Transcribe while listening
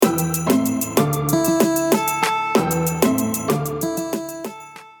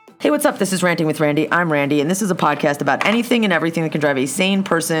what's up? This is Ranting with Randy. I'm Randy, and this is a podcast about anything and everything that can drive a sane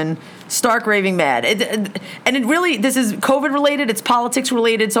person stark raving mad. This is COVID related, it's politics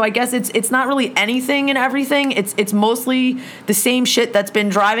related, so I guess it's not really anything and everything. It's mostly the same shit that's been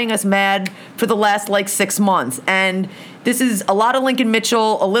driving us mad for the last 6 months. And this is a lot of Lincoln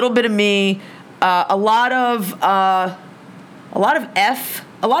Mitchell, a little bit of me, a lot of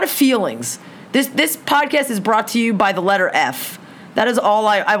feelings. This podcast is brought to you by the letter F. That is all.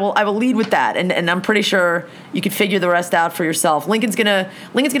 I will lead with that, and I'm pretty sure you can figure the rest out for yourself. Lincoln's gonna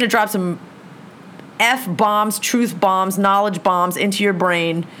drop some F bombs, truth bombs, knowledge bombs into your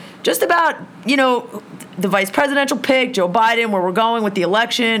brain, just about the vice presidential pick, Joe Biden, where we're going with the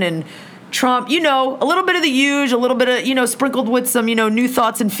election, and Trump. A little bit of the huge, a little bit of sprinkled with some new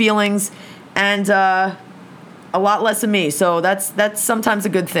thoughts and feelings, and a lot less of me. So that's sometimes a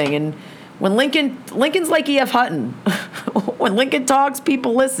good thing. And when Lincoln's like E.F. Hutton. When Lincoln talks,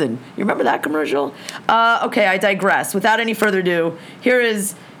 people listen. You remember that commercial? Okay, I digress. Without any further ado, here it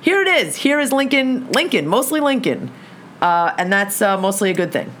is. Here is Lincoln, mostly Lincoln. And that's mostly a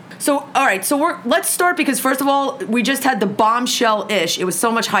good thing. So, all right, let's start because, first of all, we just had the bombshell-ish. It was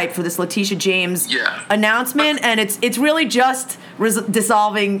so much hype for this Letitia James announcement, and it's really just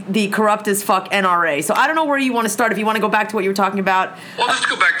dissolving the corrupt as fuck NRA. So I don't know where you want to start. If you want to go back to what you were talking about. Well, just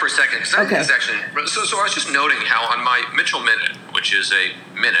go back for a second, because I think it's actually... So I was just noting how on my Mitchell Minute, which is a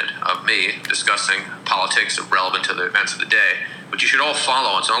minute of me discussing politics relevant to the events of the day, which you should all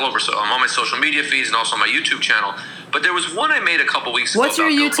follow. It's all over. So I'm on my social media feeds and also on my YouTube channel. But there was one I made a couple weeks ago. What's your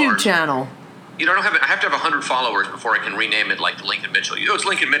YouTube channel? I have to have 100 followers before I can rename it like Lincoln Mitchell. It's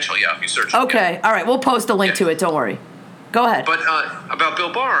Lincoln Mitchell, if you search. Okay, all right, we'll post a link to it. Don't worry. Go ahead. But about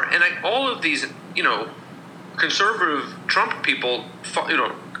Bill Barr and all of these, conservative Trump people,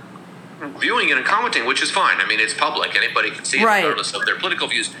 viewing it and commenting, which is fine. I mean, it's public; anybody can see it, regardless of their political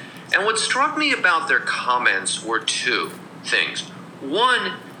views. And what struck me about their comments were two things.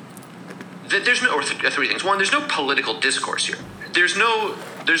 One, that three things. One, there's no political discourse here.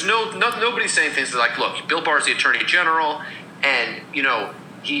 Nobody's saying things like, look, Bill Barr's the Attorney General, and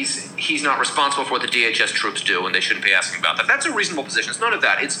he's not responsible for what the DHS troops do, and they shouldn't be asking about that. That's a reasonable position. It's none of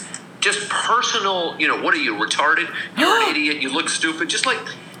that. It's just personal. What are you, retarded? You're an idiot. You look stupid.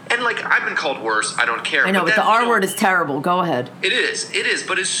 I've been called worse. I don't care. I know, but the R word is terrible. Go ahead. It is.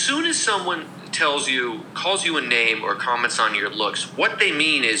 But as soon as someone calls you a name or comments on your looks, what they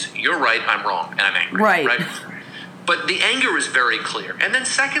mean is, you're right, I'm wrong, and I'm angry. Right? But the anger is very clear. And then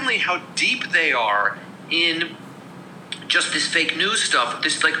secondly, how deep they are in just this fake news stuff,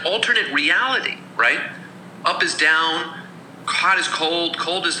 this alternate reality, right? Up is down, hot is cold,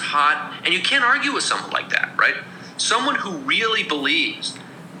 cold is hot, and you can't argue with someone like that, right? Someone who really believes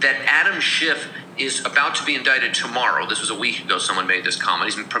that Adam Schiff is about to be indicted tomorrow. This was a week ago someone made this comment.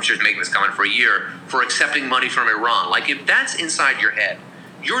 He's been making this comment for a year for accepting money from Iran. If that's inside your head,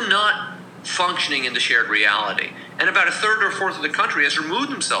 you're not functioning in the shared reality. And about a third or a fourth of the country has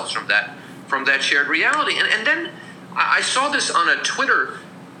removed themselves from that shared reality. And then I saw this on a Twitter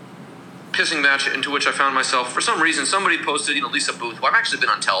pissing match into which I found myself. For some reason, somebody posted, Lisa Booth, who I've actually been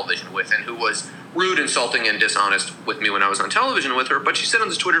on television with and who was rude, insulting, and dishonest with me when I was on television with her. But she said on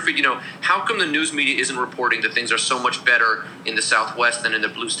this Twitter feed, how come the news media isn't reporting that things are so much better in the Southwest than in the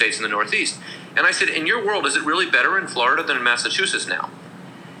blue states in the Northeast? And I said, in your world, is it really better in Florida than in Massachusetts now?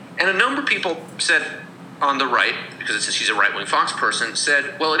 And a number of people said on the right, because she's a right-wing Fox person,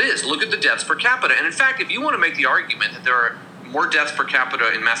 said, well, it is. Look at the deaths per capita. And in fact, if you want to make the argument that there are more deaths per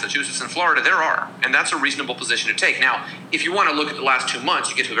capita in Massachusetts than Florida, there are. And that's a reasonable position to take. Now, if you want to look at the last 2 months,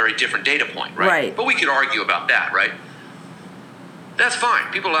 you get to a very different data point, right? But we could argue about that, right? That's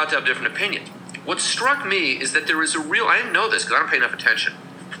fine. People are allowed to have different opinions. What struck me is that there is a real... I didn't know this because I don't pay enough attention,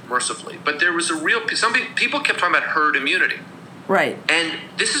 mercifully. But there was a real... People kept talking about herd immunity. Right. And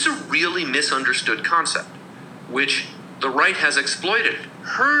this is a really misunderstood concept, which the right has exploited.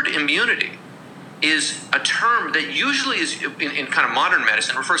 Herd immunity is a term that usually is, in kind of modern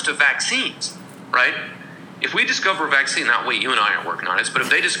medicine, refers to vaccines, right? If we discover a vaccine, not we, you and I are working on it, but if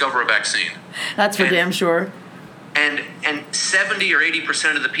they discover a vaccine... That's for damn sure. And 70 or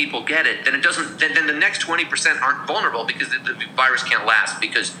 80% of the people get it, then it doesn't. Then the next 20% aren't vulnerable because the virus can't last,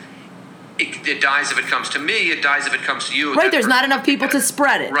 because it dies if it comes to me, it dies if it comes to you. Right, there's not enough people to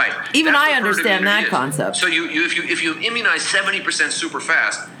spread it. Right. Even I understand that concept. So if you immunize 70% super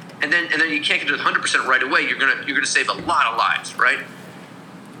fast, and then you can't get to 100% right away, you're gonna save a lot of lives, right?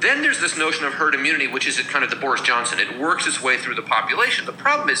 Then there's this notion of herd immunity, which is kind of the Boris Johnson. It works its way through the population. The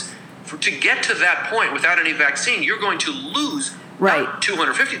problem is, to get to that point without any vaccine, you're going to lose not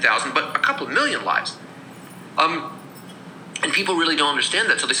 250,000, but a couple of million lives. And people really don't understand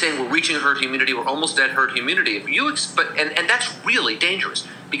that. So they're saying we're reaching herd immunity, we're almost at herd immunity. If you and that's really dangerous,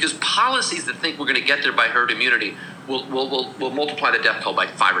 because policies that think we're going to get there by herd immunity will multiply the death toll by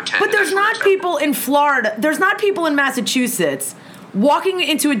 5 or 10. But there's not people in Florida, there's not people in Massachusetts walking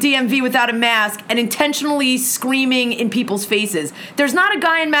into a DMV without a mask and intentionally screaming in people's faces. There's not a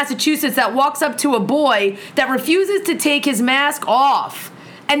guy in Massachusetts that walks up to a boy that refuses to take his mask off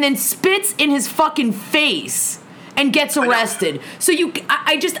and then spits in his fucking face and gets arrested. So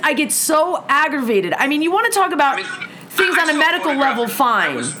I get so aggravated. I mean, you want to talk about things on a medical level,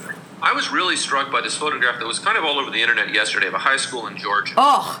 fine. I was really struck by this photograph that was kind of all over the internet yesterday of a high school in Georgia.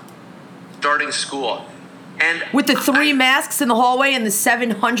 Oh. Starting school. And with the 3 masks in the hallway and the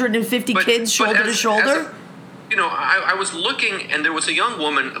 750 kids shoulder to shoulder? I was looking, and there was a young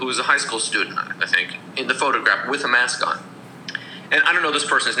woman who was a high school student, I think, in the photograph with a mask on. And I don't know this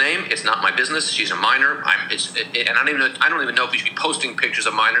person's name. It's not my business. She's a minor. And I don't even know if we should be posting pictures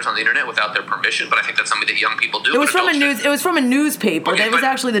of minors on the internet without their permission. But I think that's something that young people do. It was from a newspaper. Okay, it was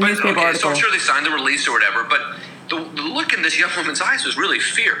actually the newspaper article. So I'm sure they signed the release or whatever. But the look in this young woman's eyes was really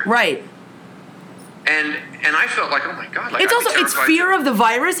fear. Right. And I felt like, oh my God. Like, it's fear of the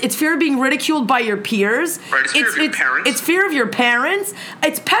virus. It's fear of being ridiculed by your peers. Right. It's fear of your parents. It's fear of your parents.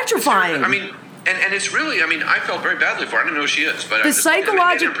 It's petrifying. And it's really, I felt very badly for her. I don't know who she is, but the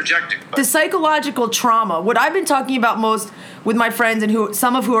psychological trauma. What I've been talking about most with my friends, and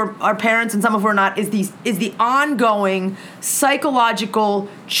some of who are parents and some of who are not, is the ongoing psychological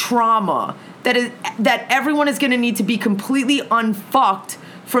trauma that everyone is going to need to be completely unfucked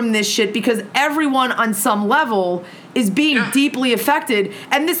from this shit, because everyone on some level is being deeply affected.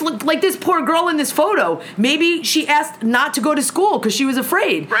 And this looked like this poor girl in this photo. Maybe she asked not to go to school because she was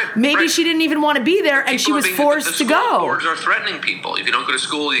afraid. Maybe she didn't even want to be there, and she was forced to go. The school boards are threatening people. If you don't go to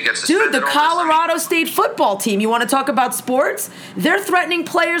school, you get suspended. Dude, the Colorado State football team, you want to talk about sports? They're threatening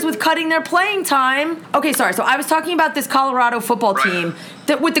players with cutting their playing time. Okay, sorry. So I was talking about this Colorado football team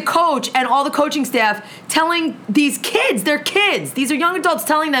that with the coach and all the coaching staff telling these kids, these are young adults,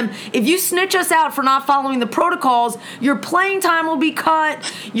 telling them, if you snitch us out for not following the protocols, your playing time will be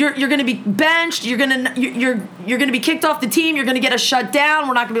cut. You're going to be benched. You're going to be kicked off the team. You're going to get us shut down.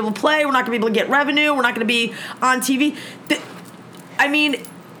 We're not going to be able to play. We're not going to be able to get revenue. We're not going to be on TV.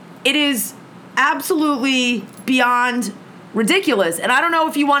 It is absolutely beyond ridiculous. And I don't know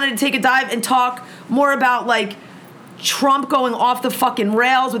if you wanted to take a dive and talk more about Trump going off the fucking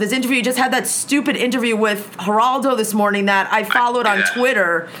rails with his interview. He just had that stupid interview with Geraldo this morning that I followed on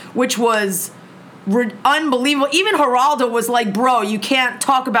Twitter, which was unbelievable. Even Geraldo was like, bro, you can't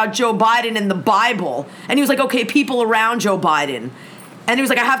talk about Joe Biden in the Bible. And he was like, okay, people around Joe Biden. And he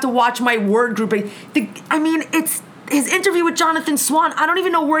was like, I have to watch my word grouping. It's his interview with Jonathan Swan. I don't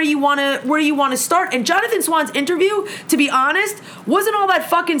even know where you want to start. And Jonathan Swan's interview, to be honest, wasn't all that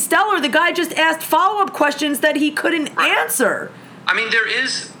fucking stellar. The guy just asked follow-up questions that he couldn't answer. There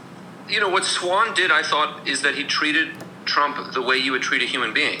is, what Swan did, I thought, is that he treated Trump the way you would treat a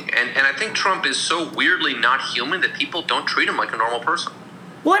human being. And I think Trump is so weirdly not human that people don't treat him like a normal person.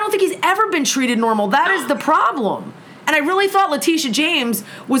 Well, I don't think he's ever been treated normal. That is the problem. And I really thought Letitia James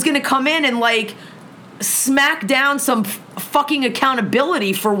was going to come in and smack down some fucking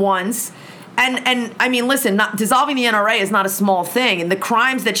accountability for once. And listen, dissolving the NRA is not a small thing, and the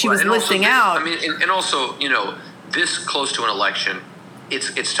crimes that she was listing out. And also, this close to an election,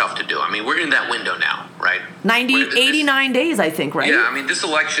 it's tough to do. We're in that window now, right? 89 days, I think, right? Yeah, this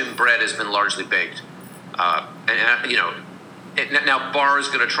election bread has been largely baked. Now Barr is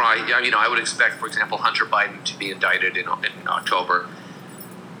going to try. I would expect, for example, Hunter Biden to be indicted in October.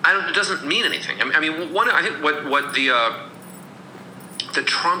 It doesn't mean anything. I think what the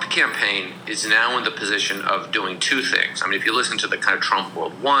Trump campaign is now in the position of doing two things. If you listen to the kind of Trump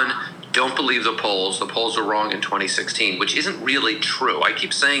world, one, don't believe the polls. The polls were wrong in 2016, which isn't really true. I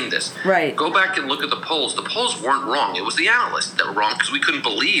keep saying this. Right. Go back and look at the polls. The polls weren't wrong. It was the analysts that were wrong because we couldn't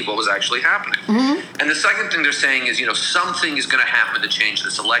believe what was actually happening. Mm-hmm. And the second thing they're saying is, something is going to happen to change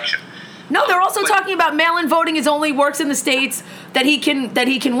this election. No, they're also talking about mail-in voting only works in the states that he can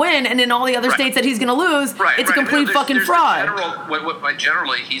win, and in all the other states that he's going to lose, it's a complete fucking fraud.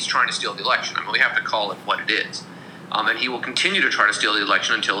 Generally, he's trying to steal the election. We have to call it what it is, and he will continue to try to steal the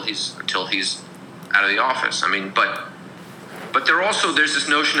election until he's out of the office. But there's this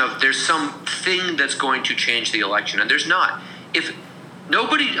notion of there's something that's going to change the election, and there's not.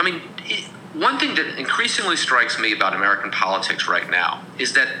 One thing that increasingly strikes me about American politics right now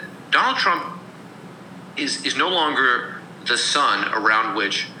is that Donald Trump is no longer the sun around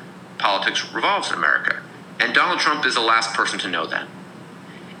which politics revolves in America. And Donald Trump is the last person to know that.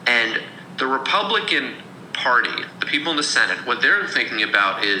 And the Republican party, the people in the Senate, what they're thinking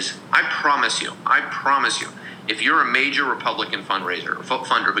about is, I promise you, if you're a major Republican fundraiser or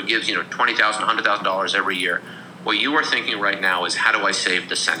funder who gives, $20,000, $100,000 every year, what you are thinking right now is, how do I save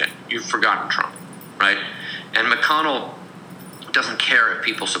the Senate? You've forgotten Trump, right? And McConnell doesn't care if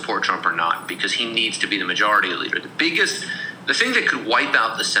people support Trump or not, because he needs to be the majority leader. The thing that could wipe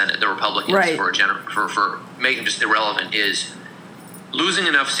out the Senate, the Republicans, right, for making just irrelevant, is losing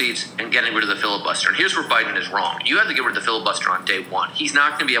enough seats and getting rid of the filibuster. And here's where Biden is wrong. You have to get rid of the filibuster on day one. He's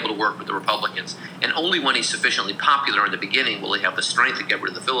not going to be able to work with the Republicans, and only when he's sufficiently popular in the beginning will he have the strength to get rid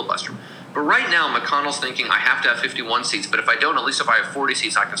of the filibuster. But right now, McConnell's thinking, I have to have 51 seats, but if I don't, at least if I have 40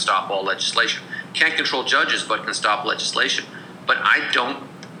 seats, I can stop all legislation. Can't control judges, but can stop legislation. But I don't,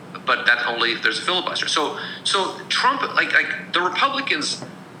 but that only if there's a filibuster. So Trump, like the Republicans'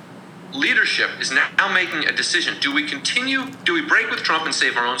 leadership is now making a decision. Do we break with Trump and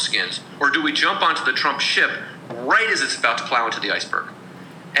save our own skins, or do we jump onto the Trump ship right as it's about to plow into the iceberg?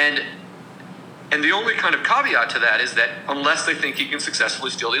 And the only kind of caveat to that is that unless they think he can successfully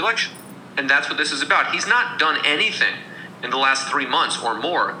steal the election. And that's what this is about. He's not done anything in the last 3 months or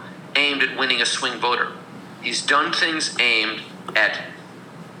more aimed at winning a swing voter. He's done things aimed at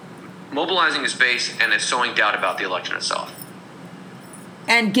mobilizing his base and at sowing doubt about the election itself.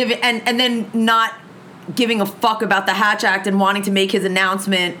 And then not giving a fuck about the Hatch Act and wanting to make his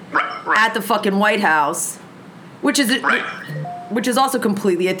announcement at the fucking White House, which is also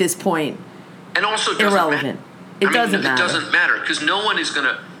completely at this point and also irrelevant. It doesn't matter because no one is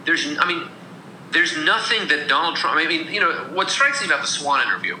gonna. There's nothing that Donald Trump. What strikes me about the Swan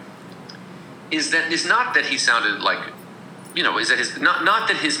interview is not that he sounded like, is that not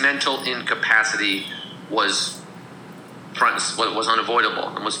that his mental incapacity was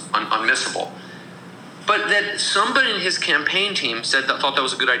unavoidable and was unmissable, but that somebody in his campaign team thought that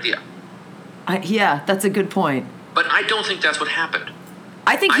was a good idea. Yeah, that's a good point. But I don't think that's what happened.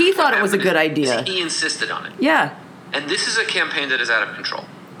 I think he thought it was a good idea. He insisted on it. Yeah. And this is a campaign that is out of control.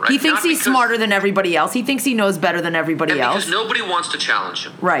 Right? He thinks he's smarter than everybody else. He thinks he knows better than everybody else. Because nobody wants to challenge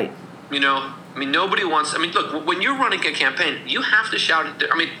him. Right. Nobody wants. Look, when you're running a campaign, you have to shout. I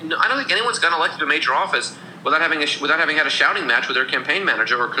don't think anyone's gotten elected to a major office without having had a shouting match with their campaign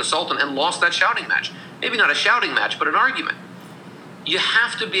manager or consultant and lost that shouting match. Maybe not a shouting match, but an argument. You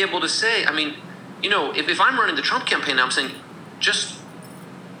have to be able to say. If I'm running the Trump campaign, I'm saying, just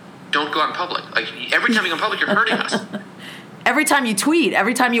don't go out in public. Like every time you go in public, you're hurting us. Every time you tweet,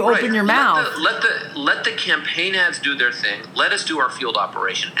 every time you open your mouth. Let the campaign ads do their thing. Let us do our field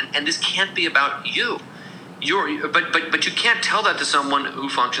operation. And this can't be about you. But you can't tell that to someone who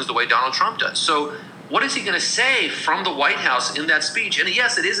functions the way Donald Trump does. So what is he going to say from the White House in that speech? And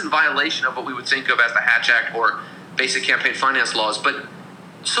yes, it is in violation of what we would think of as the Hatch Act or basic campaign finance laws. But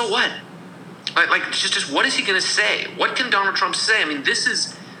so what? Just what is he going to say? What can Donald Trump say?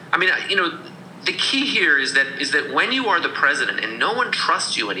 The key here is that when you are the president and no one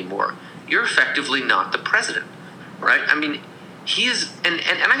trusts you anymore, you're effectively not the president, right? He is, and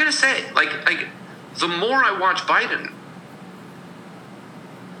I'm going to say, the more I watch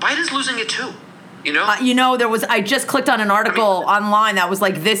Biden's losing it too. I just clicked on an article online that was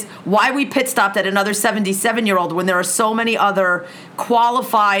like this: why we pit stopped at another 77-year-old when there are so many other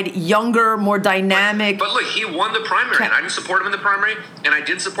qualified, younger, more dynamic. But look, he won the primary, and I didn't support him in the primary, and I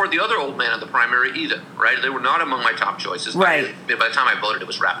didn't support the other old man in the primary either. Right? They were not among my top choices. Right. By the time I voted, it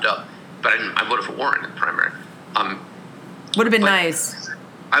was wrapped up. But I voted for Warren in the primary. Would have been nice.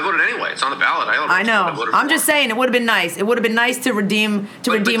 I voted anyway. It's on the ballot. I know. I'm just saying it would have been nice. It would have been nice to redeem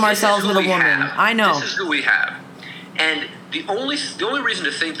ourselves with a woman. I know. This is who we have. And the only reason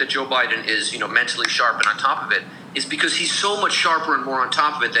to think that Joe Biden is, mentally sharp and on top of it is because he's so much sharper and more on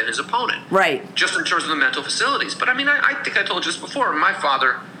top of it than his opponent. Right. Just in terms of the mental facilities. But I think I told you this before. My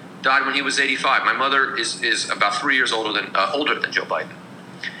father died when he was 85. My mother is about 3 years older than Joe Biden.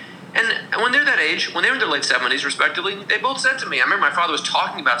 And when they're that age, when they're in their late 70s, respectively, they both said to me, I remember my father was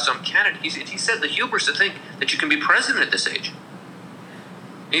talking about some candidate. He said the hubris to think that you can be president at this age.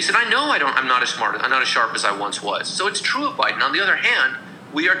 And he said, I know I'm not as smart, I'm not as sharp as I once was. So it's true of Biden. On the other hand,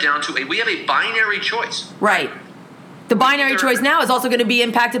 we have a binary choice. Right. The binary choice now is also going to be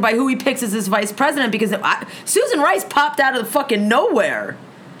impacted by who he picks as his vice president because Susan Rice popped out of the fucking nowhere.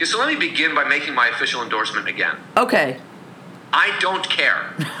 Yeah, so let me begin by making my official endorsement again. Okay. I don't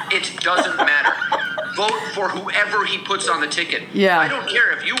care. It doesn't matter. Vote for whoever he puts on the ticket. Yeah. I don't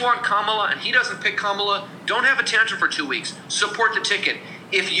care. If you want Kamala and he doesn't pick Kamala, don't have a tantrum for 2 weeks. Support the ticket.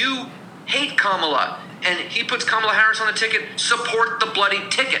 If you hate Kamala and he puts Kamala Harris on the ticket, support the bloody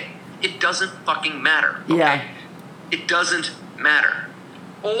ticket. It doesn't fucking matter. Okay? Yeah. It doesn't matter.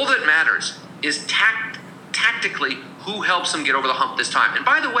 All that matters is tactically who helps him get over the hump this time. And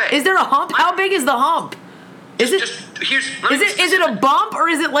by the way, is there a hump? How big is the hump? Is it a bump or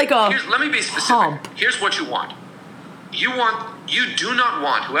is it like a let me be specific. Hump? Here's what you want. You do not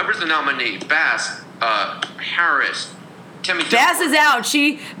want whoever's the nominee, Bass, Harris, Timmy. Bass is out.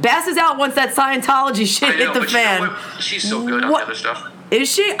 Bass is out once that Scientology shit hit the fan. You know what? She's so good on the other stuff. Is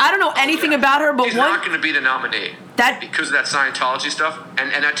she? I don't know anything about her, but she's not going to be the nominee because of that Scientology stuff,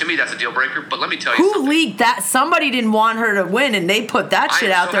 and that, to me, that's a deal breaker. But let me tell you, who leaked that? Somebody didn't want her to win, and they put that shit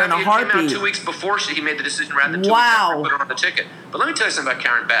out there in a heartbeat. It came out 2 weeks before he made the decision, rather than 2 weeks after put her on the ticket. But let me tell you something about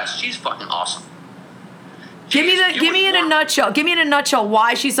Karen Bass. She's fucking awesome. Give me in a nutshell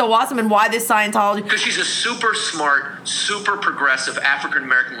why she's so awesome and why this Scientology. Because she's a super smart, super progressive African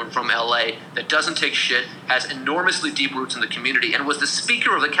American woman from LA that doesn't take shit, has enormously deep roots in the community, and was the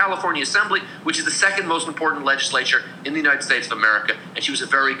Speaker of the California Assembly, which is the second most important legislature in the United States of America. And she was a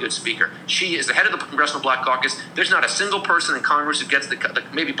very good speaker. She is the head of the Congressional Black Caucus. There's not a single person in Congress who gets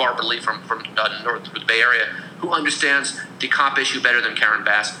maybe Barbara Lee from North the Bay Area, who understands the cop issue better than Karen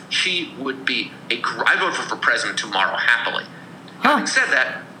Bass. She would be I vote for president tomorrow, happily. Having said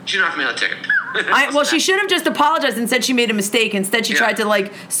that, she don't have to mail a ticket. She should have just apologized and said she made a mistake. Instead, she tried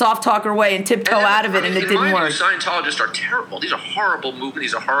to soft talk her way and tiptoe out of it, and it didn't work. Scientologists are terrible. These are horrible movements.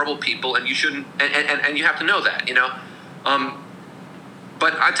 These are horrible people, and you shouldn't. And you have to know that,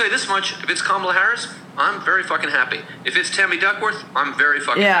 But I tell you this much: if it's Kamala Harris, I'm very fucking happy. If it's Tammy Duckworth, I'm very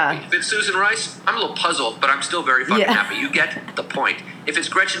fucking happy. If it's Susan Rice, I'm a little puzzled, but I'm still very fucking happy. You get the point. If it's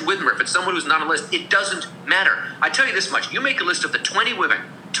Gretchen Whitmer, if it's someone who's not on a list, it doesn't matter. I tell you this much. You make a list of the 20 women,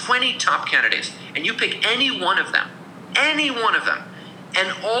 20 top candidates, and you pick any one of them, and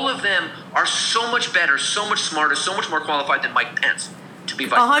all of them are so much better, so much smarter, so much more qualified than Mike Pence to be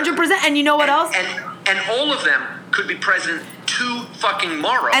vice president. 100%. And you know what else? And all of them could be president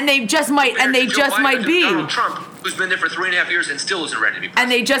tomorrow. And they just might. And they just might be. Donald Trump, who's been there for 3.5 years and still isn't ready to be president.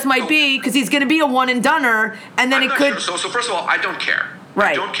 And they just might be, because he's going to be a one and doneer, and then it could. Sure. So first of all, I don't care.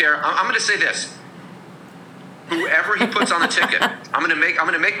 Right. I don't care. I'm going to say this. Whoever he puts on the ticket, I'm going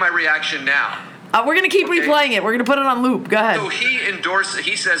to make my reaction now. We're going to keep replaying it. We're going to put it on loop. Go ahead. So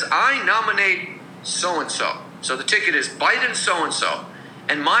he says, I nominate so-and-so. So the ticket is Biden so-and-so.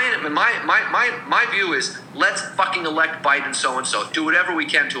 And my view is, let's fucking elect Biden so-and-so. Do whatever we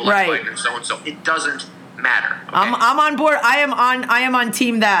can to elect Biden so-and-so. It doesn't matter. Okay? I'm on board. I am on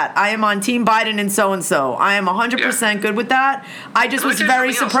team that. I am on team Biden and so-and-so. I am 100% good with that. I just was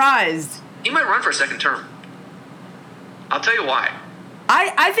very surprised. He might run for a second term. I'll tell you why.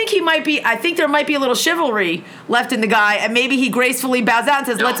 I think he might be. I think there might be a little chivalry left in the guy, and maybe he gracefully bows out and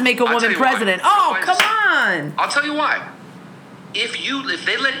says, "Let's make a woman president." Oh, come on! I'll tell you why. If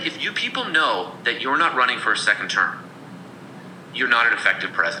you people know that you're not running for a second term, you're not an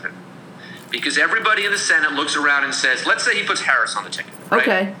effective president, because everybody in the Senate looks around and says, "Let's say he puts Harris on the ticket." Right?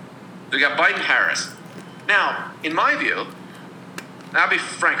 Okay. We got Biden, Harris. Now, in my view, I'll be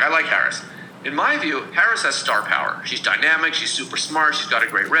frank. I like Harris. In my view, Harris has star power. She's dynamic. She's super smart. She's got a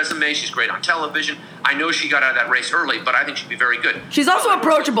great resume. She's great on television. I know she got out of that race early, but I think she'd be very good. She's also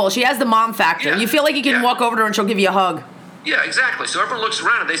approachable. She has the mom factor. Yeah. You feel like you can walk over to her and she'll give you a hug. Yeah, exactly. So everyone looks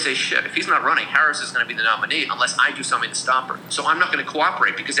around and they say, shit, if he's not running, Harris is going to be the nominee unless I do something to stop her. So I'm not going to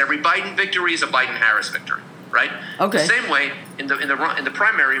cooperate, because every Biden victory is a Biden-Harris victory, right? Okay. The same way, in the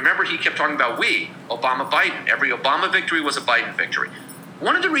primary, remember he kept talking about Obama-Biden. Every Obama victory was a Biden victory.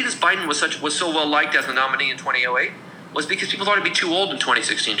 One of the reasons Biden was so well liked as the nominee in 2008 was because people thought he'd be too old in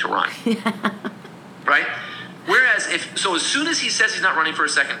 2016 to run. Right? Whereas as soon as he says he's not running for a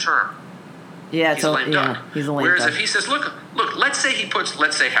second term, he's a lame duck. He's a lame Whereas duck. If he says, look, let's say he puts,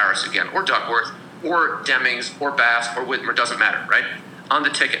 Harris again, or Duckworth, or Demings, or Bass, or Whitmer, doesn't matter, right, on the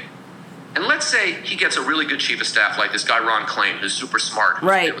ticket. And let's say he gets a really good chief of staff like this guy Ron Klain, who's super smart,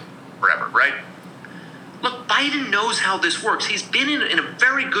 right? Forever, right? Look, Biden knows how this works. He's been in a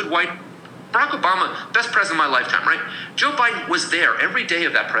very good Barack Obama, best president of my lifetime, right? Joe Biden was there every day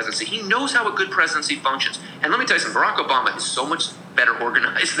of that presidency. He knows how a good presidency functions. And let me tell you something, Barack Obama is so much better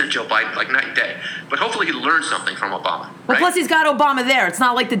organized than Joe Biden, like night and day. But hopefully he learned something from Obama. Well, right? Plus he's got Obama there. It's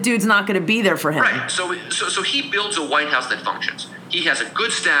not like the dude's not going to be there for him. Right. So he builds a White House that functions. He has a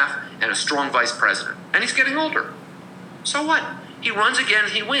good staff and a strong vice president. And he's getting older. So what? He runs again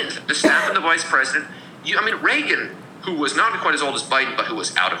and he wins. The staff and the vice president. Reagan, who was not quite as old as Biden, but who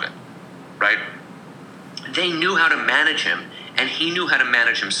was out of it, right? They knew how to manage him, and he knew how to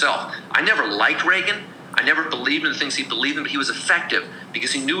manage himself. I never liked Reagan. I never believed in the things he believed in, but he was effective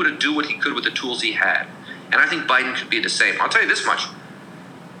because he knew how to do what he could with the tools he had. And I think Biden could be the same. I'll tell you this much.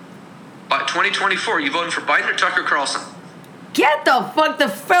 By 2024, you voting for Biden or Tucker Carlson? Get the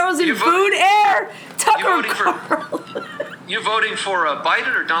frozen food air. Tucker You're voting for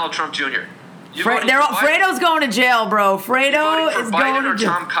Biden or Donald Trump Jr.? Fredo's going to jail, bro. Fredo is Biden going to jail.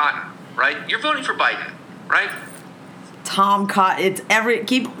 Tom Cotton, right? You're voting for Biden, right? Tom Cotton. It's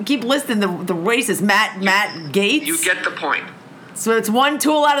keep listing the racists. Matt Gaetz. You get the point. So it's one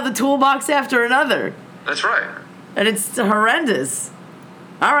tool out of the toolbox after another. That's right. And it's horrendous.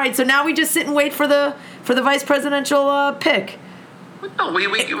 All right, so now we just sit and wait for the vice presidential pick. No,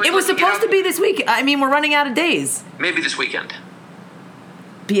 it was supposed to be this week. I mean, we're running out of days. Maybe this weekend.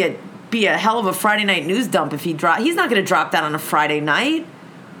 Be a hell of a Friday night news dump if he drop. He's not going to drop that on a Friday night.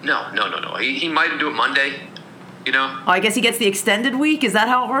 No. He might do it Monday. You know. Oh, I guess he gets the extended week. Is that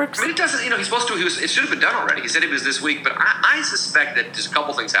how it works? I mean, it doesn't. He's supposed to. It should have been done already. He said it was this week, but I suspect that there's a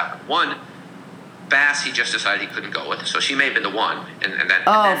couple things happened. One, Bass, he just decided he couldn't go with, so she may have been the one, and then.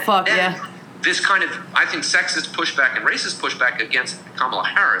 Yeah. This kind of, I think, sexist pushback and racist pushback against Kamala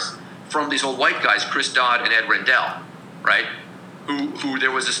Harris from these old white guys, Chris Dodd and Ed Rendell, right? Who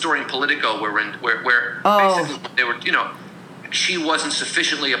there was a story in Politico where basically they were, she wasn't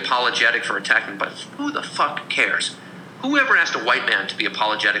sufficiently apologetic for attacking, but who the fuck cares? Whoever asked a white man to be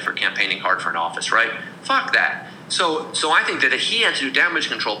apologetic for campaigning hard for an office, right? Fuck that. So I think that he had to do damage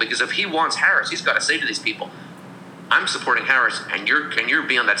control, because if he wants Harris, he's got to say to these people, I'm supporting Harris, and you're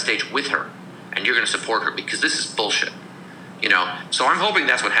be on that stage with her, and you're going to support her, because this is bullshit. So I'm hoping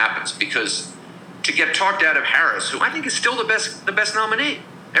that's what happens, because to get talked out of Harris, who I think is still the best nominee,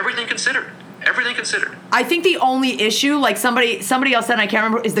 everything considered. I think the only issue, like somebody else said, and I can't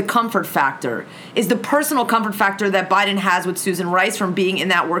remember, is the comfort factor. Is the personal comfort factor that Biden has with Susan Rice from being in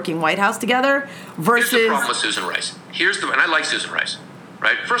that working White House together versus... Here's the problem with Susan Rice. And I like Susan Rice,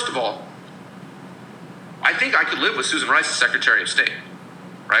 right? First of all, I think I could live with Susan Rice as Secretary of State,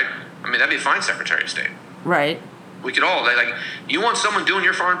 right? I mean, that'd be a fine Secretary of State. Right. We could all, you want someone doing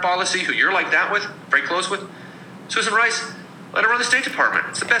your foreign policy who you're like that with, very close with? Susan Rice, let her run the State Department.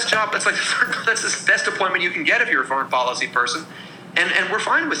 It's the best job. That's the best appointment you can get if you're a foreign policy person. And we're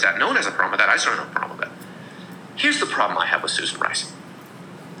fine with that. No one has a problem with that. I certainly have a problem with that. Here's the problem I have with Susan Rice.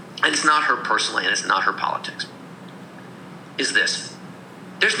 And it's not her personally, and it's not her politics. Is this.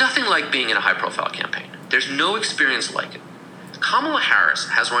 There's nothing like being in a high-profile campaign. There's no experience like it. Kamala Harris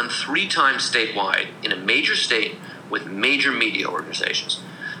has run 3 times statewide in a major state with major media organizations.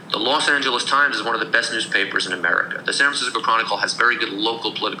 The Los Angeles Times is one of the best newspapers in America. The San Francisco Chronicle has very good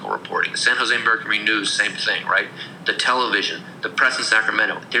local political reporting. The San Jose Mercury News, same thing, right? The television, the press in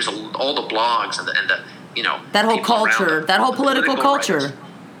Sacramento. There's all the blogs and the that whole culture, that whole political culture. Writers.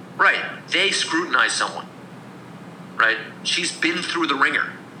 Right. They scrutinize someone, right? She's been through the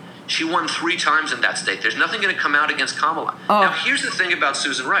ringer. She won 3 times in that state. There's nothing going to come out against Kamala. Oh. Now, here's the thing about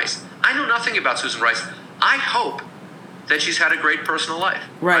Susan Rice. I know nothing about Susan Rice. I hope that she's had a great personal life.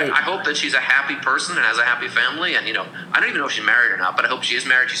 Right. I hope that she's a happy person and has a happy family. And, I don't even know if she's married or not, but I hope she is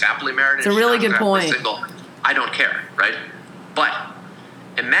married. She's happily married. It's a really good point. Single. I don't care, right? But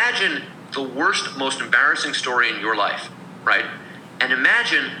imagine the worst, most embarrassing story in your life, right? And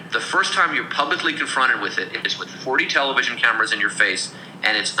imagine the first time you're publicly confronted with it. It's with 40 television cameras in your face,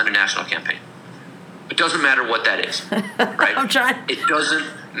 and it's on a national campaign. It doesn't matter what that is, right? I'm trying. It doesn't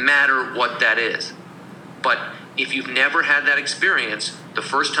matter what that is. But if you've never had that experience, the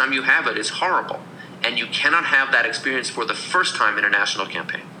first time you have it is horrible. And you cannot have that experience for the first time in a national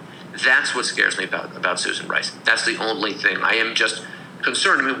campaign. That's what scares me about Susan Rice. That's the only thing. I am just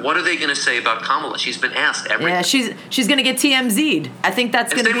concerned. I mean, what are they going to say about Kamala? She's been asked everything. Yeah, she's going to get TMZ'd. I think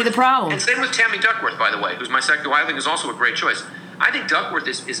that's going to be the problem. And same with Tammy Duckworth, by the way, who's my second, who I think is also a great choice. I think Duckworth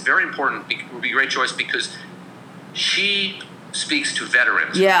is very important, would be a great choice because she speaks to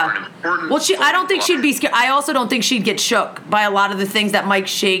veterans. Yeah. Who are an important I don't think she'd be scared. I also don't think she'd get shook by a lot of the things that might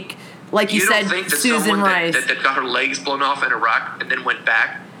shake, like you said, Susan Rice. That got her legs blown off in Iraq and then went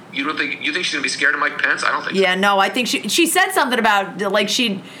back. You think she's gonna be scared of Mike Pence? I don't think. Yeah, no, I think she said something about like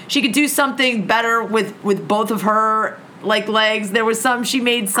she could do something better with both of her legs. There was she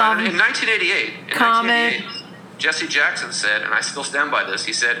made some in 1988 comment. Jesse Jackson said, and I still stand by this.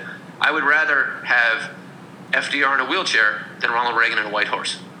 He said, "I would rather have FDR in a wheelchair than Ronald Reagan in a white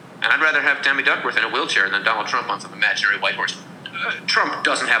horse, and I'd rather have Tammy Duckworth in a wheelchair than Donald Trump on some imaginary white horse." Trump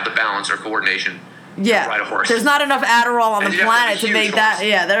doesn't have the balance or coordination. Yeah, to ride a horse. There's not enough Adderall on the planet to make that.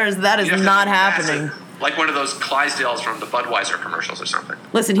 Yeah, that is not happening. Like one of those Clydesdales from the Budweiser commercials or something.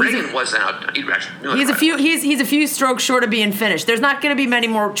 Listen, Reagan was out. He's a few strokes short of being finished. There's not going to be many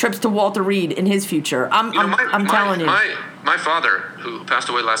more trips to Walter Reed in his future. I'm telling you. My father, who passed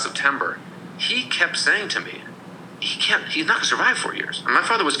away last September, he kept saying to me, he's not going to survive 4 years. And my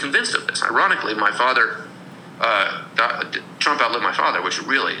father was convinced of this. Ironically, my father, Trump outlived my father, which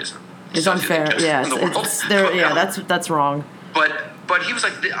really isn't It's unfair. Yeah, that's wrong. But he was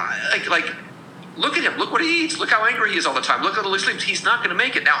like look at him. Look what he eats. Look how angry he is all the time. Look how little he sleeps. He's not going to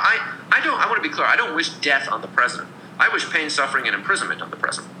make it. Now, I want to be clear. I don't wish death on the president. I wish pain, suffering, and imprisonment on the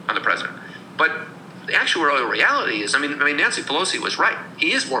president. But the actual reality is, I mean, Nancy Pelosi was right.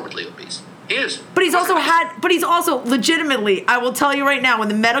 He is morbidly obese. He is. But he's also legitimately, I will tell you right now, when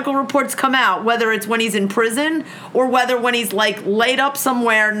the medical reports come out, whether it's when he's in prison or whether when he's like laid up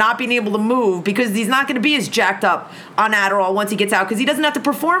somewhere, not being able to move, because he's not going to be as jacked up on Adderall once he gets out, because he doesn't have to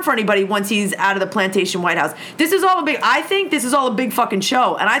perform for anybody once he's out of the Plantation White House. I think this is all a big fucking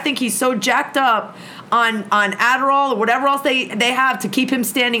show. And I think he's so jacked up on Adderall or whatever else they have to keep him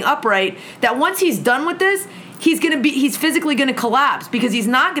standing upright that once he's done with this, he's physically gonna collapse because he's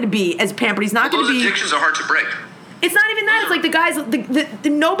not gonna be as pampered. He's not gonna be. Those addictions are hard to break. It's not even that. It's like the guys.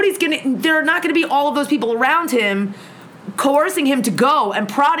 There are not gonna be all of those people around him, coercing him to go and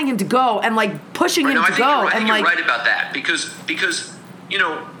prodding him to go and like pushing him to go. I think you're right about that because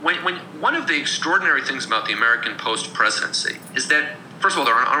when one of the extraordinary things about the American post-presidency is that first of all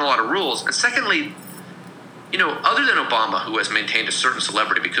there aren't a lot of rules, and secondly, other than Obama, who has maintained a certain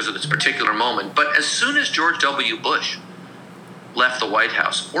celebrity because of this particular moment, but as soon as George W. Bush left the White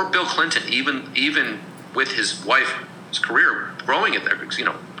House, or Bill Clinton, even with his wife's career growing in there,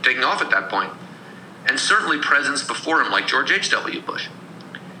 taking off at that point, and certainly presidents before him like George H.W. Bush,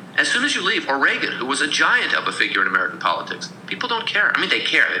 as soon as you leave, or Reagan, who was a giant of a figure in American politics, people don't care. I mean, they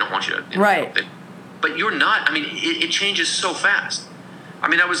care. They don't want you to. Right. But you're not. I mean, it changes so fast. I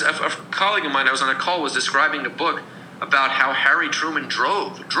mean, a colleague of mine I was on a call was describing a book about how Harry Truman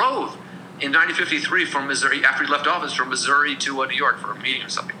drove in 1953 from Missouri, after he left office, from Missouri to New York for a meeting or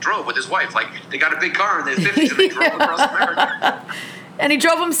something. Drove with his wife. Like, they got a big car in the 50s and they drove across America. And he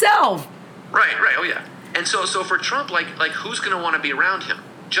drove himself. Right. Oh, yeah. And so for Trump, like who's going to want to be around him?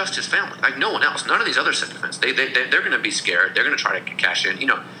 Just his family. Like, no one else. None of these other sycophants. They're going to be scared. They're going to try to cash in.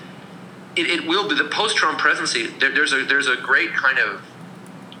 It will be the post-Trump presidency. There's a great kind of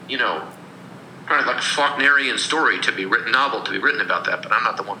kind of like Faulknerian novel to be written about that, but I'm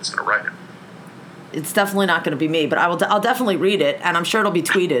not the one that's going to write it. It's definitely not going to be me, but I'll definitely read it, and I'm sure it'll be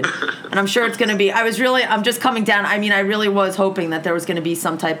tweeted, and I'm sure it's going to be. I'm just coming down. I mean, I really was hoping that there was going to be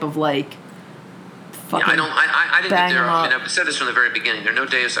some type of like. I didn't think there are. I mean, I've said this from the very beginning. There are no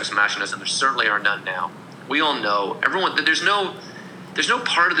Deus Ex Machinas, and there certainly are none now. We all know everyone. There's no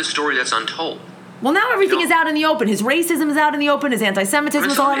part of the story that's untold. Well, now everything is out in the open. His racism is out in the open. His anti-Semitism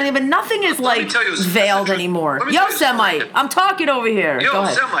is out in the open. Nothing is veiled anymore. Yo, Semite, I'm talking over here. Yo,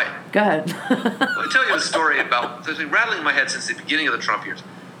 Semite. Go ahead. Let me tell you a story that's been rattling in my head since the beginning of the Trump years.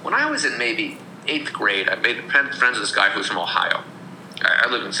 When I was in maybe 8th grade, I made friends with this guy who was from Ohio. I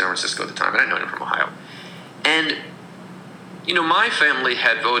lived in San Francisco at the time, and I know him from Ohio. And, my family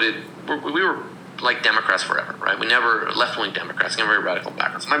had voted. We were like Democrats forever, right? We never left-wing Democrats, never very radical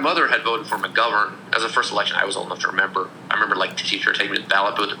backgrounds. My mother had voted for McGovern as a first election. I was old enough to remember. I remember like the teacher taking me to the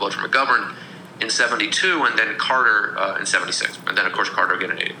ballot booth to vote for McGovern in 72, and then Carter in 76, and then of course Carter again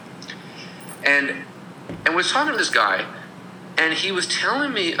in 80. And was talking to this guy, and he was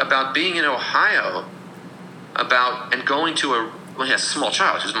telling me about being in Ohio, and going to he has a small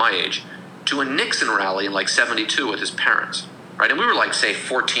child who's my age, to a Nixon rally in like 72 with his parents. Right, and we were like, say,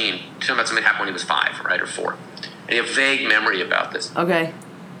 14. Talking about something happened when he was 5, right, or 4. And he had a vague memory about this. Okay.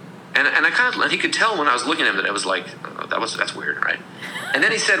 And he could tell when I was looking at him that it was like, that's weird, right? And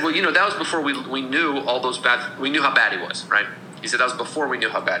then he said, well, that was before we knew we knew how bad he was, right? He said that was before we knew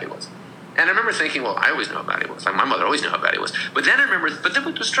how bad he was. And I remember thinking, well, I always knew how bad he was. Like my mother always knew how bad he was. But then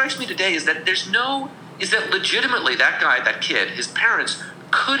what strikes me today is that legitimately that guy, that kid, his parents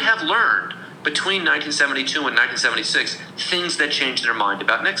could have learned between 1972 and 1976, things that changed their mind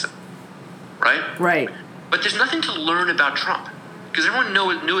about Nixon, right? Right. But there's nothing to learn about Trump because everyone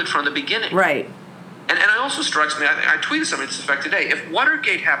knew it from the beginning. Right. And it also strikes me, I tweeted something to this effect today, if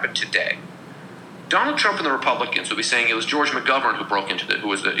Watergate happened today, Donald Trump and the Republicans would be saying it was George McGovern who broke into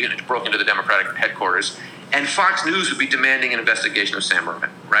the Democratic headquarters, and Fox News would be demanding an investigation of Sam Ervin,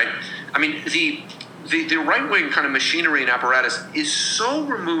 right? I mean, the right-wing kind of machinery and apparatus is so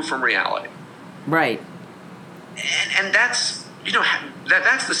removed from reality. Right. And that's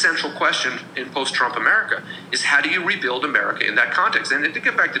that's the central question in post-Trump America is how do you rebuild America in that context? And to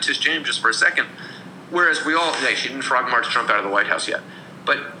get back to Tish James just for a second, whereas she didn't frog march Trump out of the White House yet,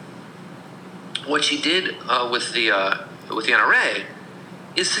 but what she did with the NRA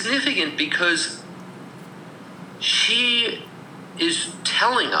is significant because she is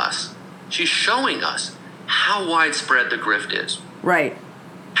telling us, she's showing us how widespread the grift is. Right.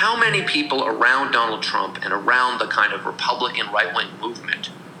 How many people around Donald Trump and around the kind of Republican right-wing movement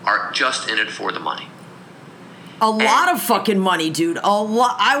are just in it for the money. A lot of fucking money, dude. A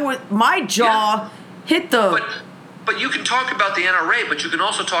lot. My jaw hit the. But you can talk about the NRA, but you can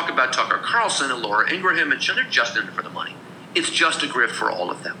also talk about Tucker Carlson and Laura Ingraham, and they're just in it for the money. It's just a grift for all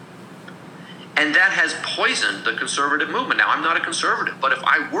of them. And that has poisoned the conservative movement. Now, I'm not a conservative, but if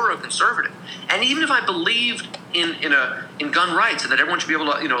I were a conservative, and even if I believed in gun rights and that everyone should be able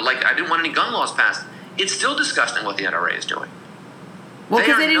to, I didn't want any gun laws passed, it's still disgusting what the NRA is doing. Well,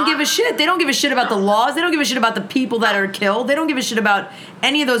 because they didn't give a shit. They don't give a shit about the laws. They don't give a shit about the people that are killed. They don't give a shit about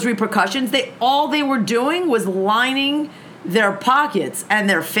any of those repercussions. All they were doing was lining their pockets and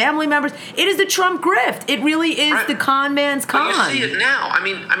their family members. It is the Trump grift. It really is the con man's con. But you see it now. I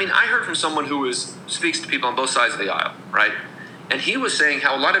mean, I heard from someone who speaks to people on both sides of the aisle, right? And he was saying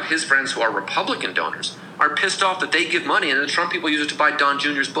how a lot of his friends who are Republican donors are pissed off that they give money and the Trump people use it to buy Don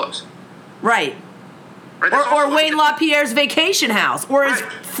Jr.'s books. Right? Or Wayne LaPierre's vacation house, or his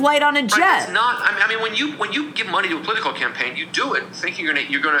flight on a jet. Right. It's not. I mean, when you give money to a political campaign, you do it thinking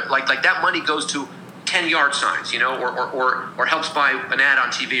you're gonna like that money goes to 10 yard signs, or helps buy an ad on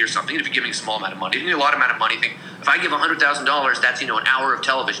TV or something. Even if you're giving a small amount of money, if you need a lot amount of money, think if I give $100,000, that's an hour of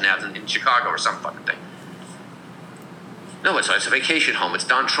television ads in Chicago or some fucking thing. No, it's a vacation home. It's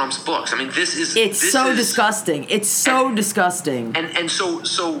Don Trump's books. I mean, It's so disgusting. It's so disgusting. And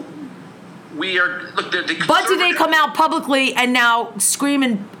so. We are But do they come out publicly and now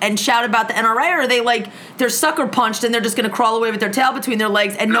scream and shout about the NRA, or are they they're sucker punched and they're just going to crawl away with their tail between their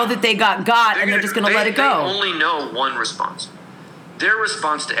legs and know that they got and they're just going to let it go? They only know one response. Their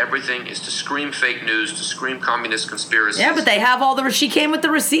response to everything is to scream fake news, to scream communist conspiracies. Yeah, but they have all she came with the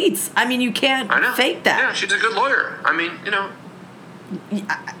receipts. I mean, you can't fake that. Yeah, she's a good lawyer. I mean,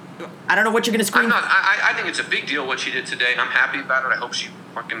 I don't know what you're going to scream. I think it's a big deal what she did today. I'm happy about it. I hope she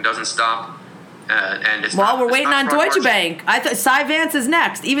fucking doesn't stop. We're waiting on Deutsche Bank. I thought Cy Vance is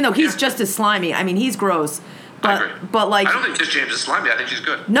next, even though he's just as slimy. I mean, he's gross. I agree. But I don't think Tish James is slimy. I think she's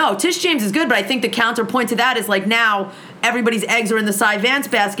good. No, Tish James is good, but I think the counterpoint to that is now everybody's eggs are in the Cy Vance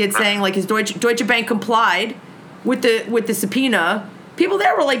basket, saying is Deutsche Bank complied with the subpoena. People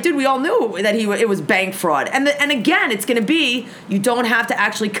there were like, dude, we all knew that it was bank fraud. And again, it's going to be you don't have to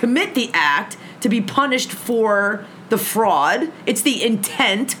actually commit the act to be punished for the fraud. It's the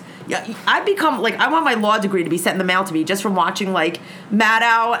intent. Yeah, I've become I want my law degree to be sent in the mail to me just from watching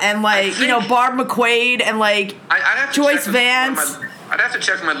Maddow and Barb McQuaid and Joyce Vance. I'd have to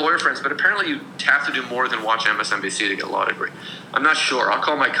check with my lawyer friends, but apparently you have to do more than watch MSNBC to get a law degree. I'm not sure. I'll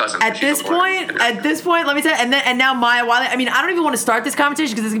call my cousin. At this point, let me tell you, and now Maya Wiley. I mean, I don't even want to start this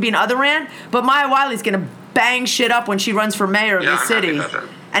conversation because this is gonna be another rant. But Maya Wiley's gonna bang shit up when she runs for mayor of the city.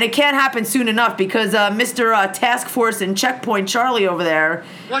 And it can't happen soon enough because Mr. Task Force and Checkpoint Charlie over there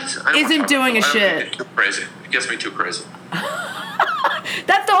isn't doing a shit. It's too crazy. It gets me too crazy.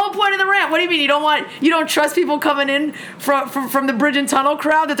 That's the whole point of the rant. What do you mean? You don't trust people coming in from the Bridge and Tunnel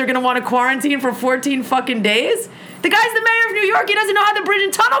crowd that they're going to want to quarantine for 14 fucking days? The guy's the mayor of New York. He doesn't know how the Bridge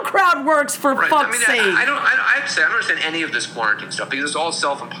and Tunnel crowd works, for fuck's sake. I have to say, I don't understand any of this quarantine stuff because it's all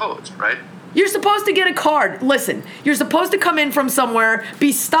self-imposed, right? You're supposed to get a card. Listen, you're supposed to come in from somewhere,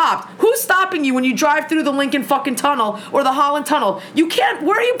 be stopped. Who's stopping you when you drive through the Lincoln fucking Tunnel or the Holland Tunnel? You can't.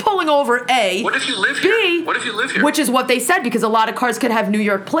 Where are you pulling over, A? What if you live here? What if you live here? Which is what they said, because a lot of cars could have New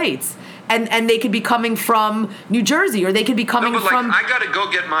York plates. And they could be coming from New Jersey, or they could be coming from... I got to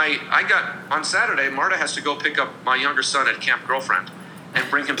go get on Saturday, Marta has to go pick up my younger son at Camp Girlfriend and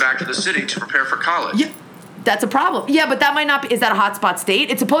bring him back to the city to prepare for college. Yeah. That's a problem. Yeah, but that might not be... Is that a hotspot state?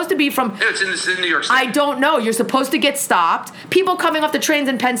 It's supposed to be from... Yeah, it's in New York State. I don't know. You're supposed to get stopped. People coming off the trains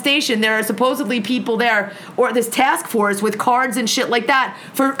in Penn Station, there are supposedly people there, or this task force with cards and shit like that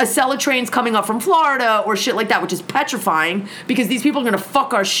for Acela trains coming up from Florida or shit like that, which is petrifying because these people are going to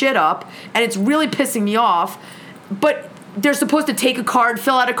fuck our shit up, and it's really pissing me off. But... they're supposed to take a card,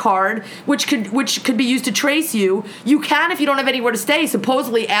 fill out a card, which could be used to trace you. You can, if you don't have anywhere to stay,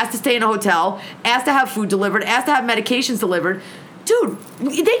 supposedly ask to stay in a hotel, ask to have food delivered, ask to have medications delivered. Dude,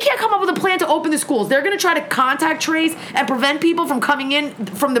 they can't come up with a plan to open the schools. They're going to try to contact trace and prevent people from coming in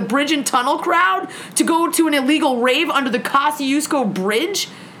from the Bridge and Tunnel crowd to go to an illegal rave under the Kosciuszko Bridge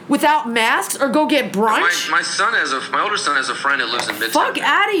without masks or go get brunch. My older son has a friend that lives in Midtown. Fuck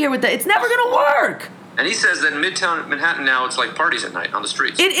out of here with that. It's never going to work. And he says that in Midtown Manhattan now it's like parties at night on the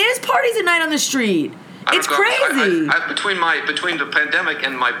streets. It is parties at night on the street. It's crazy. Between the pandemic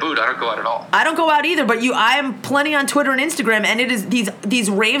and my boot, I don't go out at all. I don't go out either, but I am plenty on Twitter and Instagram, and it is these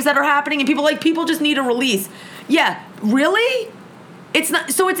raves that are happening, and people just need a release. Yeah, really? It's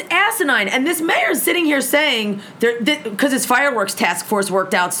not, so it's asinine. And this mayor's sitting here saying, because his fireworks task force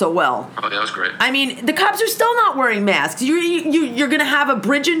worked out so well. Oh, that was great. I mean, the cops are still not wearing masks. You're going to have a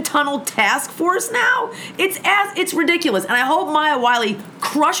bridge and tunnel task force now? It's ridiculous. And I hope Maya Wiley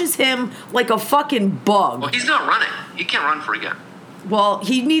crushes him like a fucking bug. Well, he's not running. He can't run for again. Well,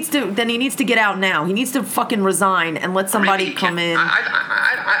 he needs to get out now. He needs to fucking resign and let somebody come in.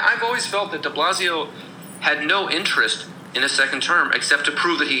 I've always felt that de Blasio had no interest in a second term, except to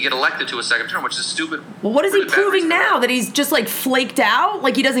prove that he get elected to a second term, which is stupid. Well, what is he proving now? That he's just, like, flaked out?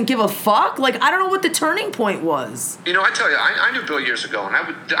 Like, he doesn't give a fuck? Like, I don't know what the turning point was. You know, I tell you, I knew Bill years ago, and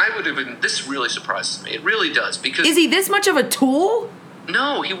I would have been, this really surprises me. It really does, because... Is he this much of a tool?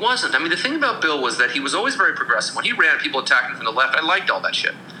 No, he wasn't. I mean, the thing about Bill was that he was always very progressive. When he ran, people attacked him from the left. I liked all that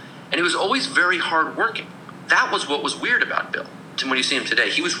shit. And he was always very hardworking. That was what was weird about Bill, when you see him today.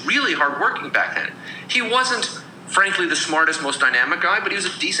 He was really hardworking back then. He wasn't... frankly, the smartest, most dynamic guy, but he was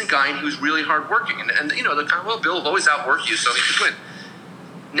a decent guy, and he was really hardworking. And you know, the kind of, well, Bill will always outwork you, so he could win.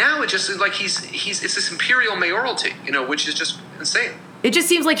 Now it just is like it's this imperial mayoralty, you know, which is just insane. It just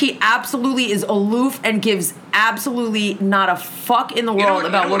seems like he absolutely is aloof and gives absolutely not a fuck in the world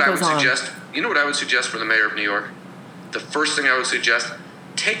about what goes on. You know what I would suggest for the mayor of New York? The first thing I would suggest,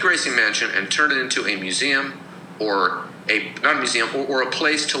 take Gracie Mansion and turn it into a museum or not a museum, or a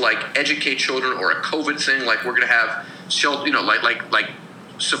place to, like, educate children, or a COVID thing, like we're going to have, you know, like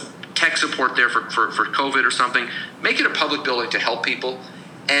tech support there for COVID or something. Make it a public building to help people,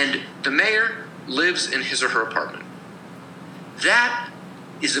 and the mayor lives in his or her apartment. That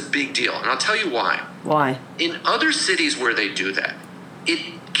is a big deal, and I'll tell you why. Why? In other cities where they do that, it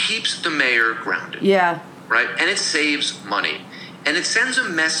keeps the mayor grounded. Yeah. Right? And it saves money, and it sends a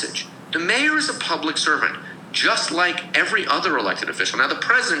message. The mayor is a public servant, just like every other elected official. Now, the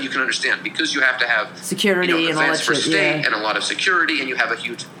president, you can understand, because you have to have security and all that for shit, state and a lot of security, and you have a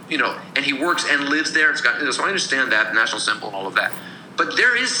huge, you know, and he works and lives there. It's got, so I understand that, national symbol and all of that. But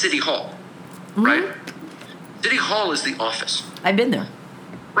there is City Hall, right? City Hall is the office. I've been there.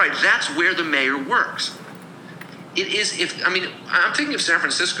 Right, that's where the mayor works. It is, I'm thinking of San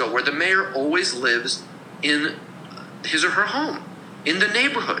Francisco, where the mayor always lives in his or her home, in the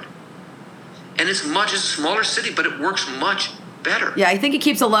neighborhood. And it's a smaller city, but it works much better. Yeah, I think it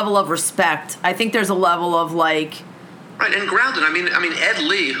keeps a level of respect. I think there's a level of, like... Right, and grounded. I mean, Ed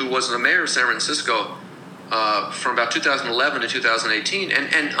Lee, who was the mayor of San Francisco from about 2011 to 2018,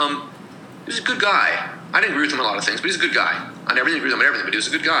 and he was a good guy. I didn't agree with him on a lot of things, but he's a good guy. I never agreed with him on everything, but he was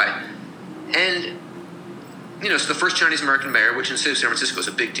a good guy. And, you know, it's the first Chinese-American mayor, which in the city of San Francisco is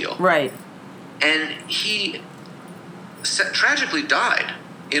a big deal. Right. And he tragically died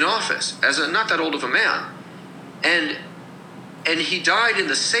in office as not that old of a man, and he died in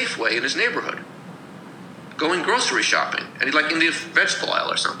the Safeway in his neighborhood, going grocery shopping, and he, like, in the vegetable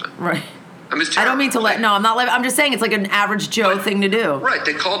aisle or something. Right. I mean, it's I don't mean to I'm just saying it's like an average Joe thing to do. Right.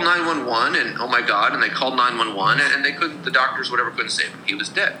 They called 911, and oh my God, and they called 911, and they couldn't, the doctors, whatever, couldn't save him. He was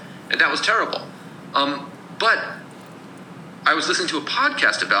dead, and that was terrible. But I was listening to a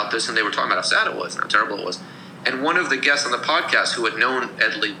podcast about this, and they were talking about how sad it was and how terrible it was. And one of the guests on the podcast, who had known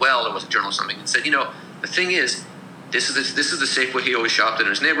Ed Lee well and was a journalist or something, and said, you know, the thing is, this is the Safeway he always shopped in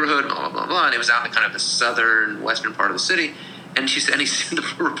his neighborhood, blah, blah, blah, blah. And it was out in the kind of the southern, western part of the city. And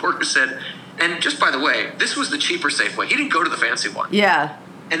the reporter said, and just by the way, this was the cheaper Safeway. He didn't go to the fancy one. Yeah.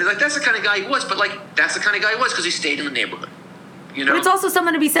 And like, that's the kind of guy he was. But, like, that's the kind of guy he was because he stayed in the neighborhood. You know? But it's also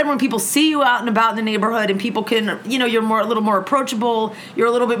something to be said when people see you out and about in the neighborhood, and people can, you know, you're a little more approachable, you're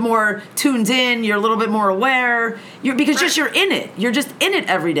a little bit more tuned in, you're a little bit more aware, because you're in it. You're just in it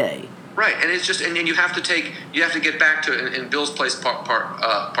every day. Right, and it's just, and you have to get back to, in Bill's place, Park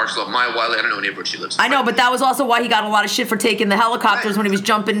Slope, Maya Wiley, I don't know what neighborhood she lives in. I know, but that was also why he got a lot of shit for taking the helicopters when he was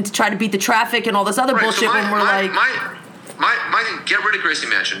jumping to try to beat the traffic and all this other bullshit. So my get rid of Gracie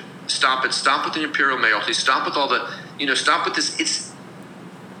Mansion. Stop it. Stop with the imperial mayoralty. Stop with all the, stop with this. It's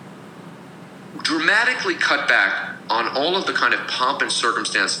dramatically cut back on all of the kind of pomp and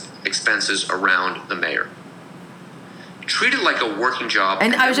circumstance expenses around the mayor. Treat it like a working job.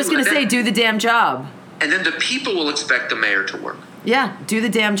 And I was just going to say, do the damn job. And then the people will expect the mayor to work. Yeah, do the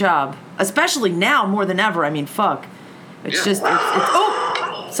damn job. Especially now more than ever. I mean, fuck. It's just,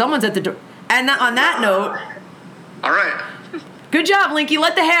 oh, someone's at the door. And on that note. All right. Good job, Linky.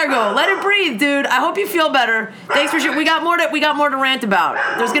 Let the hair go. Let it breathe, dude. I hope you feel better. Thanks for sharing. We got more to rant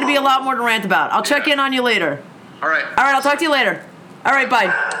about. There's going to be a lot more to rant about. I'll check in on you later. All right. I'll talk to you later. All right,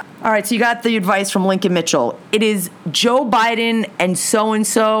 bye. All right, so you got the advice from Lincoln Mitchell. It is Joe Biden and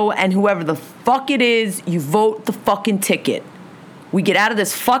so-and-so and whoever the fuck it is, you vote the fucking ticket. We get out of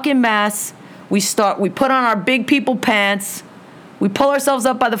this fucking mess. We put on our big people pants. We pull ourselves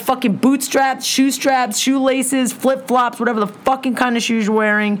up by the fucking bootstraps, shoe straps, shoelaces, flip-flops, whatever the fucking kind of shoes you're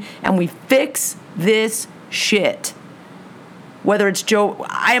wearing, and we fix this shit. Whether it's Joe,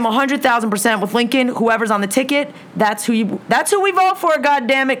 I am 100,000% with Lincoln. Whoever's on the ticket, that's who we vote for,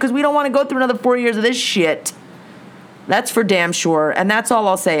 goddammit, because we don't want to go through another 4 years of this shit. That's for damn sure, and that's all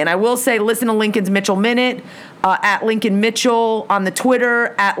I'll say. And I will say, listen to Lincoln's Mitchell Minute, at Lincoln Mitchell on the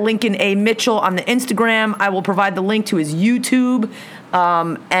Twitter, at Lincoln A. Mitchell on the Instagram. I will provide the link to his YouTube,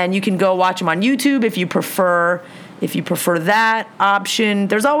 and you can go watch him on YouTube if you prefer that option.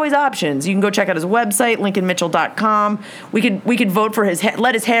 There's always options. You can go check out his website, lincolnmitchell.com. We could vote for his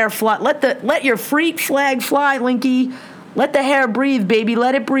let his hair fly. Let your freak flag fly, Linky. Let the hair breathe, baby.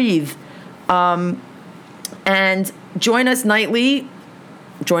 Let it breathe. And join us nightly.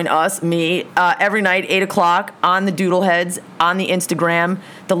 Join us, me, every night, 8 o'clock on the Doodleheads, on the Instagram,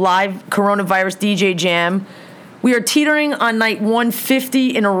 the live coronavirus DJ jam. We are teetering on night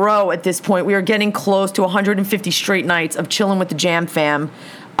 150 in a row at this point. We are getting close to 150 straight nights of chilling with the jam fam.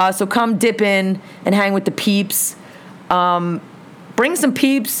 So come dip in and hang with the peeps. Bring some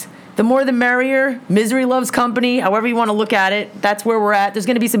peeps. The more the merrier. Misery loves company, however you want to look at it. That's where we're at. There's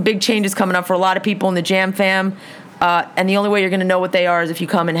going to be some big changes coming up for a lot of people in the jam fam. And the only way you're going to know what they are is if you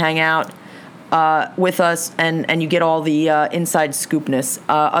come and hang out with us and you get all the inside scoopness.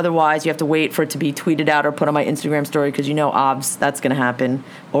 Otherwise, you have to wait for it to be tweeted out or put on my Instagram story because you know, obvs, that's going to happen.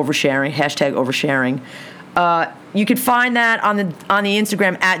 Oversharing, hashtag oversharing. You can find that on the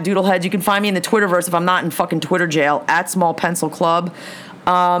Instagram at Doodleheads. You can find me in the Twitterverse if I'm not in fucking Twitter jail at Small Pencil Club.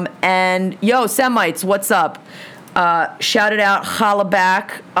 And yo, Semites, what's up? Shout it out, holla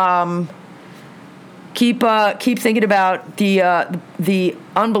back. Keep thinking about the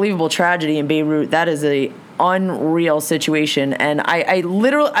unbelievable tragedy in Beirut. That is a unreal situation, and I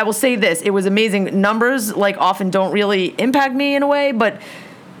will say this: it was amazing. Numbers often don't really impact me in a way, but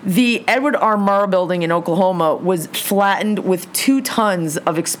the Edward R. Murrah building in Oklahoma was flattened with 2 tons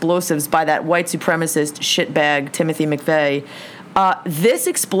of explosives by that white supremacist shitbag Timothy McVeigh. This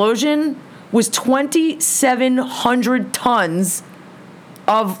explosion was 2,700 tons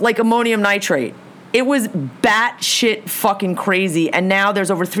of ammonium nitrate. It was batshit fucking crazy, and now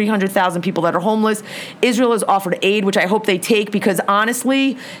there's over 300,000 people that are homeless. Israel has offered aid, which I hope they take, because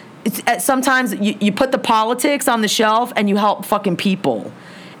honestly, sometimes you put the politics on the shelf and you help fucking people.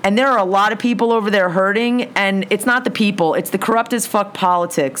 And there are a lot of people over there hurting, and it's not the people, it's the corrupt as fuck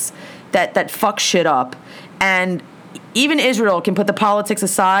politics that fuck shit up. And even Israel can put the politics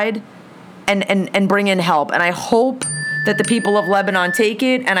aside and bring in help. And I hope that the people of Lebanon take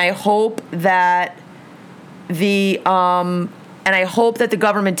it, and I hope that the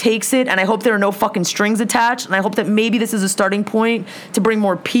government takes it, and I hope there are no fucking strings attached, and I hope that maybe this is a starting point to bring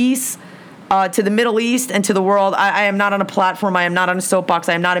more peace to the Middle East and to the world. I am not on a platform. I am not on a soapbox.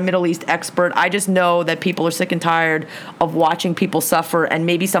 I am not a Middle East expert. I just know that people are sick and tired of watching people suffer, and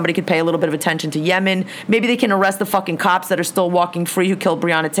maybe somebody could pay a little bit of attention to Yemen. Maybe they can arrest the fucking cops that are still walking free who killed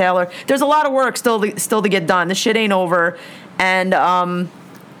Breonna Taylor. There's a lot of work still to get done. This shit ain't over. And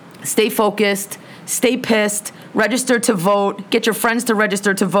stay focused. Stay pissed. Register to vote. Get your friends to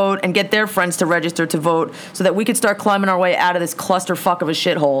register to vote, and get their friends to register to vote, so that we could start climbing our way out of this clusterfuck of a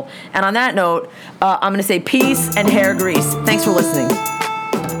shithole. And on that note, I'm going to say peace and hair grease. Thanks for listening.